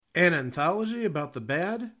An anthology about the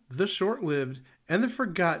bad, the short lived, and the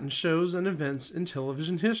forgotten shows and events in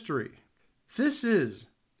television history. This is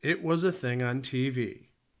It Was a Thing on TV.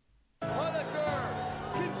 Punisher!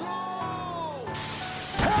 Control!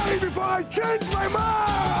 Harry, before I change my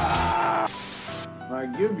mind! I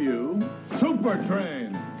give you Super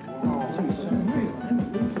Train.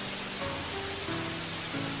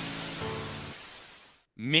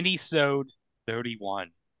 Minisode 31.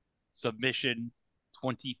 Submission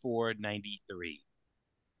 2493.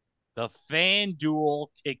 The Fanduel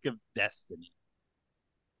Kick of Destiny.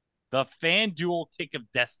 The Fanduel Kick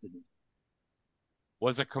of Destiny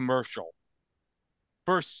was a commercial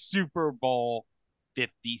for Super Bowl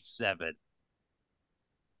 57.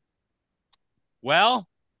 Well,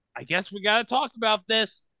 I guess we got to talk about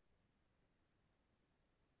this.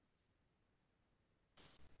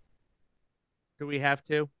 Do we have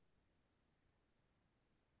to?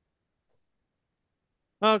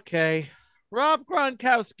 Okay. Rob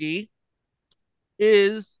Gronkowski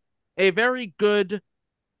is a very good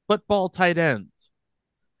football tight end.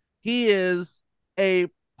 He is a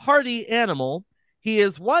party animal. He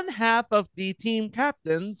is one half of the team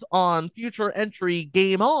captains on future entry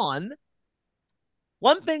Game On.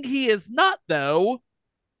 One thing he is not, though,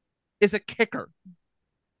 is a kicker.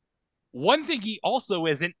 One thing he also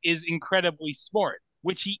isn't is incredibly smart,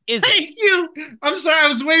 which he isn't. Thank you. I'm sorry.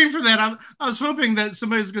 I was waiting for that. I was hoping that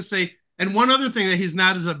somebody was going to say, and one other thing that he's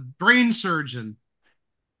not is a brain surgeon.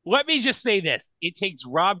 Let me just say this. It takes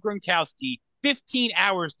Rob Gronkowski 15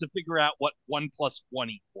 hours to figure out what 1 + 1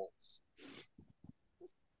 equals.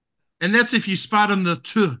 And that's if you spot him the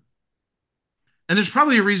two. And there's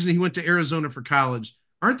probably a reason he went to Arizona for college.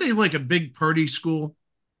 Aren't they like a big party school?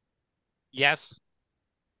 Yes.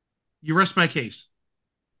 You rest my case.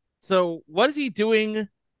 So, what is he doing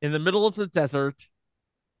in the middle of the desert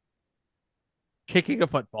kicking a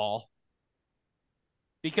football?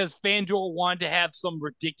 Because FanDuel wanted to have some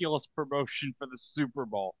ridiculous promotion for the Super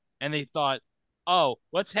Bowl. And they thought, oh,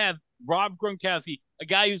 let's have Rob Gronkowski, a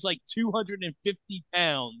guy who's like 250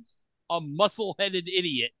 pounds, a muscle-headed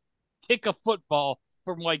idiot, kick a football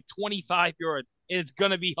from like 25 yards, and it's going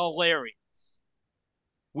to be hilarious.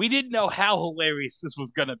 We didn't know how hilarious this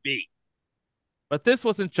was going to be. But this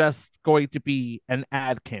wasn't just going to be an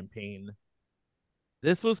ad campaign.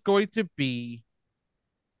 This was going to be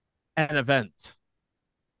an event.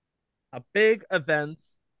 A big event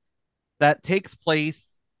that takes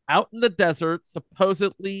place out in the desert,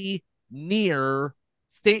 supposedly near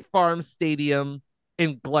State Farm Stadium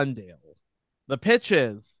in Glendale. The pitch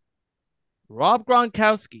is Rob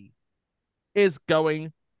Gronkowski is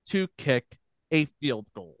going to kick a field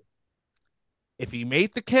goal. If he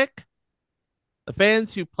made the kick, the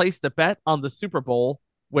fans who placed a bet on the Super Bowl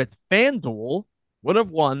with FanDuel would have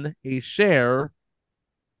won a share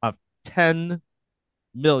of $10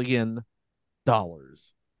 million.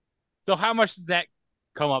 So how much does that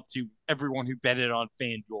come up to everyone who betted on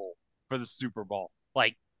FanDuel for the Super Bowl?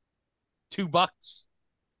 Like $2,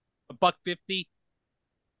 $1.50?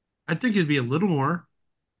 I think it'd be a little more.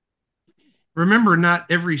 Remember, not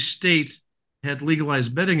every state had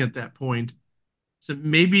legalized betting at that point. So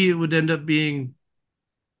maybe it would end up being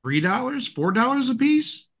 $3, $4 a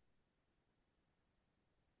piece.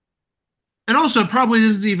 And also, probably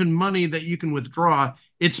isn't even money that you can withdraw.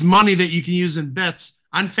 It's money that you can use in bets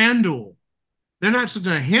on FanDuel. They're not just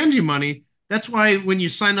going to hand you money. That's why when you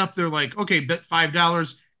sign up, they're like, okay, bet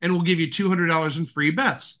 $5 and we'll give you $200 in free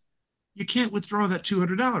bets. You can't withdraw that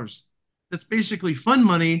 $200. That's basically fun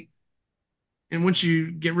money. And once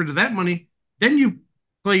you get rid of that money, then you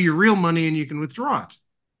play your real money and you can withdraw it.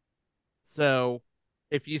 So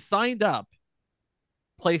if you signed up,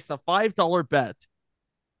 placed a $5 bet,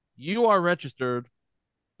 you are registered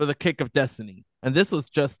for the Kick of Destiny. And this was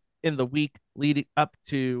just in the week leading up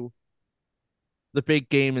to the big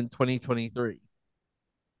game in 2023.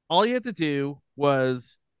 All you had to do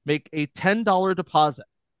was make a $10 deposit,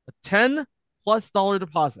 a $10+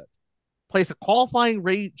 deposit, place a qualifying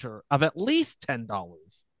wager of at least $10.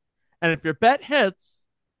 And if your bet hits,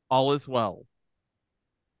 all is well.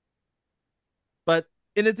 But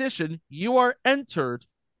in addition, you are entered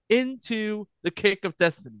into the Kick of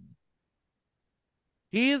Destiny.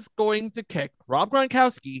 He is going to kick, Rob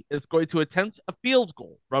Gronkowski is going to attempt a field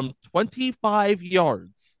goal from 25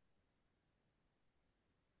 yards.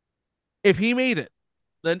 If he made it,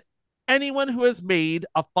 then anyone who has made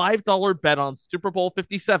a $5 bet on Super Bowl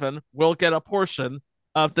 57 will get a portion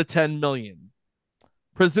of the 10 million,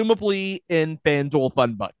 presumably in FanDuel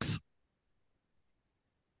Fun Bucks.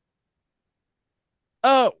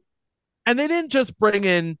 Oh, and they didn't just bring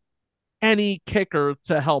in any kicker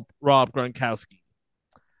to help Rob Gronkowski.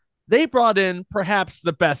 they brought in perhaps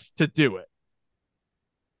the best to do it,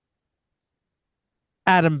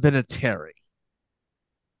 Adam Vinatieri.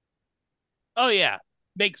 Oh yeah,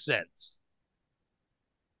 makes sense.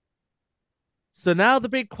 So now the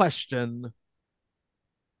big question,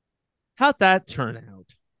 how'd that turn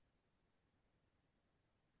out?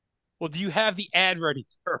 Well, do you have the ad ready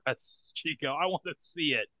for us, Chico? I want to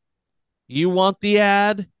see it. You want the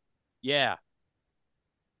ad? Yeah.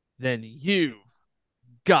 Then you've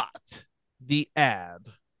got the ad.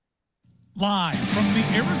 Live from the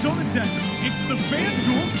Arizona desert, it's the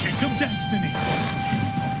Fanduel Kick of Destiny.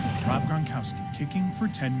 Rob Gronkowski kicking for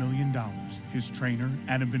 $10 million. His trainer,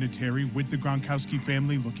 Adam Vinatieri, with the Gronkowski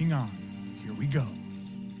family looking on. Here we go.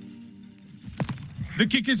 The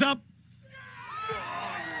kick is up.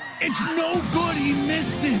 It's no good. He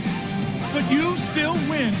missed it. But you still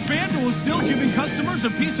win. FanDuel is still giving customers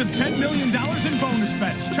a piece of $10 million in bonus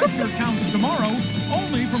bets. Check your accounts tomorrow,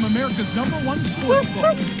 only from America's #1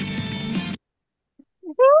 sportsbook.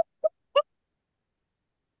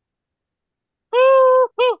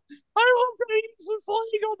 I love that he's just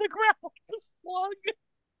laying on the ground like a slug.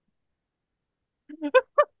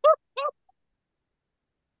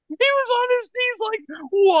 He was on his knees like,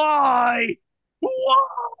 why?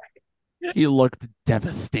 Why? He looked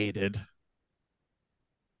devastated.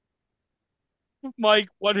 Mike,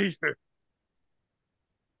 what are you?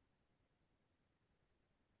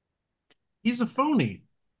 He's a phony.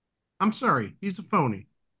 I'm sorry. He's a phony.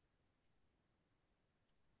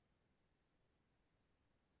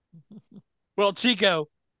 Well, Chico,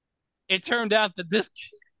 it turned out that this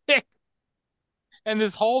kick and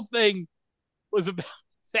this whole thing was about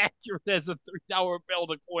as accurate as a $3 bill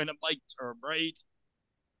to coin a Mike term, right?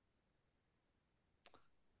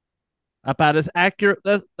 About as accurate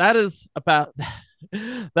that is about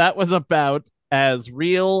that was about as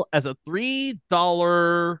real as a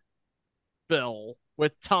 $3 bill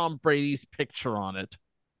with Tom Brady's picture on it.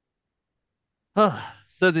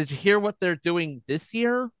 So did you hear what they're doing this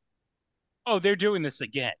year? Oh, they're doing this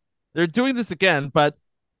again. They're doing this again, but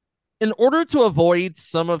in order to avoid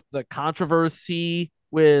some of the controversy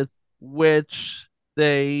with which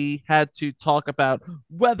they had to talk about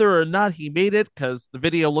whether or not he made it, because the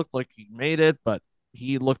video looked like he made it, but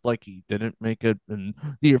he looked like he didn't make it. And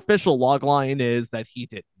the official log line is that he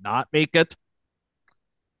did not make it.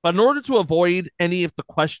 But in order to avoid any of the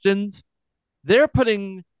questions, they're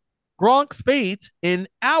putting Gronk's fate in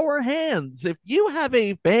our hands. If you have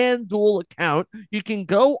a FanDuel account, you can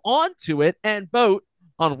go onto it and vote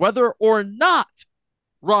on whether or not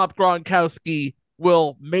Rob Gronkowski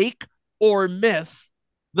will make or miss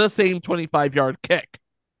the same 25-yard kick.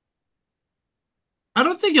 I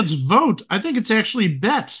don't think it's vote. I think it's actually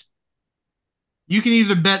bet. You can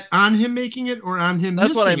either bet on him making it or on him That's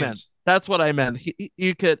missing what I it. meant. That's what I meant.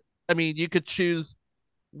 You could choose,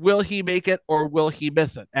 will he make it or will he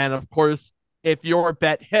miss it? And of course, if your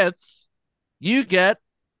bet hits, you get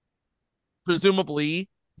presumably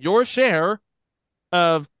your share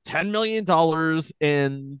of $10 million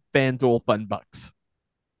in FanDuel Fun Bucks.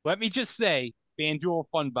 Let me just say, FanDuel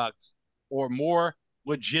Fun Bucks are more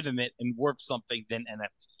legitimate and worth something than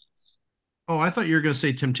NFTs. Oh, I thought you were going to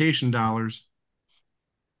say temptation dollars.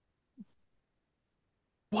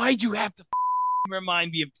 Why'd you have to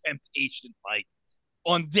remind me of temptation, Mike?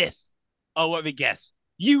 On this, oh, let me guess.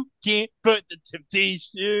 You can't put the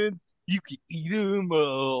temptations. You can eat them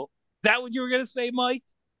all. Is that what you were going to say, Mike?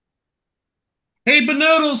 Hey,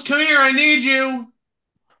 Benoodles, come here. I need you.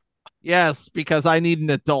 Yes, because I need an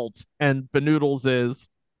adult, and Benoodles is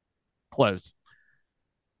close.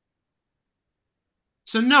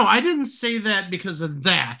 So, no, I didn't say that because of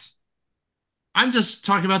that. I'm just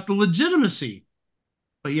talking about the legitimacy.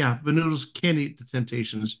 But yeah, Benoodles can't eat the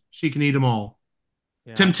temptations. She can eat them all.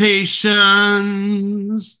 Yeah. Temptations.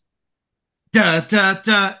 Da, da,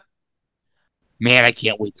 da. Man, I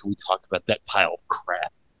can't wait till we talk about that pile of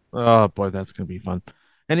crap. Oh, boy, that's going to be fun.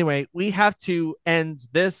 Anyway, we have to end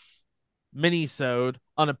this minisode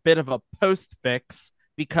on a bit of a post-fix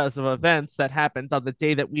because of events that happened on the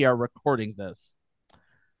day that we are recording this.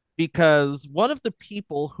 Because one of the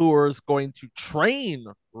people who is going to train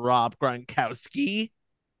Rob Gronkowski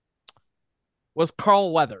was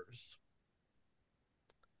Carl Weathers.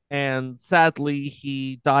 And sadly,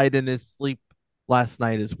 he died in his sleep last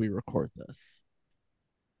night as we record this.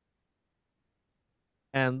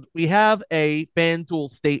 And we have a FanDuel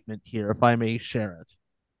statement here, if I may share it.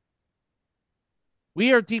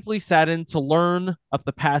 We are deeply saddened to learn of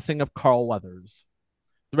the passing of Carl Weathers.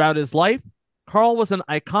 Throughout his life, Carl was an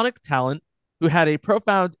iconic talent who had a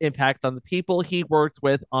profound impact on the people he worked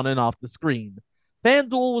with on and off the screen.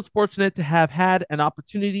 FanDuel was fortunate to have had an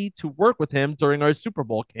opportunity to work with him during our Super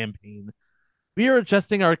Bowl campaign. We are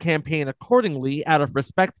adjusting our campaign accordingly out of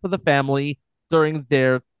respect for the family during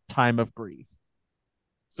their time of grief.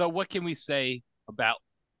 So, what can we say about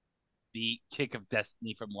the Kick of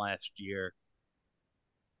Destiny from last year?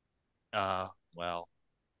 Well,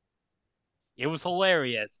 it was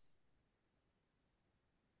hilarious.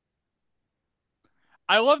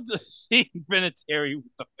 I loved seeing Vinatieri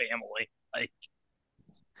with the family. Like,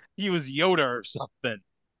 he was Yoda or something.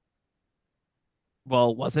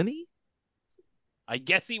 Well, wasn't he? I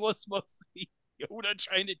guess he was supposed to be Yoda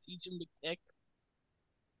trying to teach him to kick.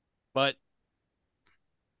 But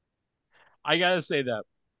I gotta say that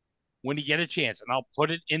when you get a chance, and I'll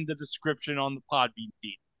put it in the description on the Podbean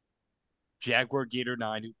feed, Jaguar Gator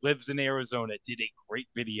 9, who lives in Arizona, did a great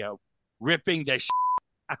video ripping the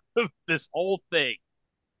out of this whole thing.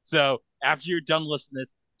 So after you're done listening to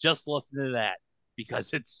this, just listen to that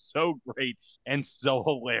because it's so great and so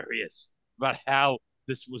hilarious about how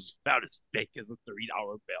this was about as fake as a $3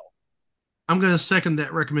 bill. I'm going to second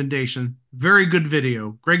that recommendation. Very good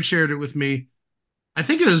video. Greg shared it with me. I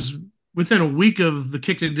think it was within a week of the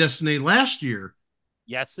Kick to Destiny last year.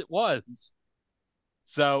 Yes, it was.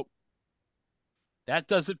 So that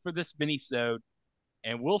does it for this minisode,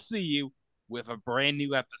 and we'll see you with a brand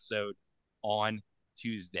new episode on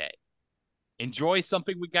Tuesday. Enjoy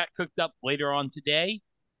something we got cooked up later on today,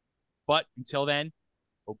 but until then,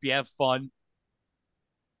 hope you have fun,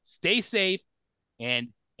 stay safe, and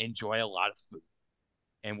enjoy a lot of food.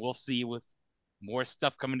 And we'll see you with more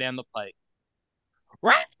stuff coming down the pike.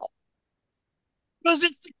 Right? Because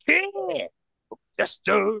it's the kid. Just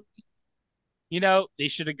you know, they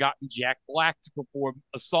should have gotten Jack Black to perform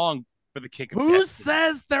a song for the Kick of Who Destiny.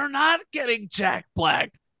 says they're not getting Jack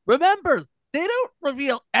Black? Remember, they don't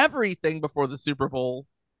reveal everything before the Super Bowl.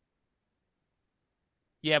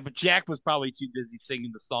 Yeah, but Jack was probably too busy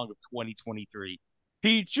singing the song of 2023.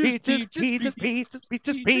 Peaches, Peaches, peaches, peaches,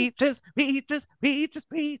 peaches, peaches, peaches, peaches,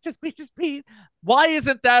 peaches, peaches, peaches. Why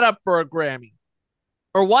isn't that up for a Grammy?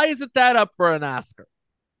 Or why isn't that up for an Oscar?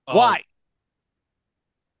 Why?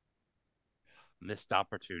 Missed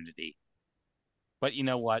opportunity. But you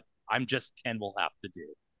know what? I'm just Ken will have to do.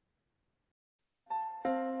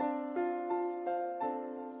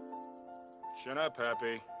 Shut up,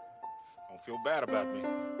 Happy. Don't feel bad about me.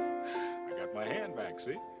 I got my hand back,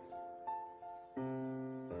 see?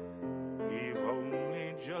 We've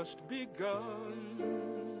only just begun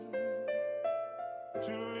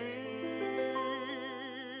to live.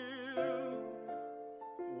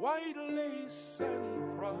 White lace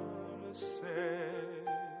and promises,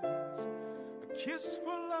 a kiss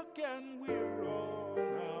for luck, and we're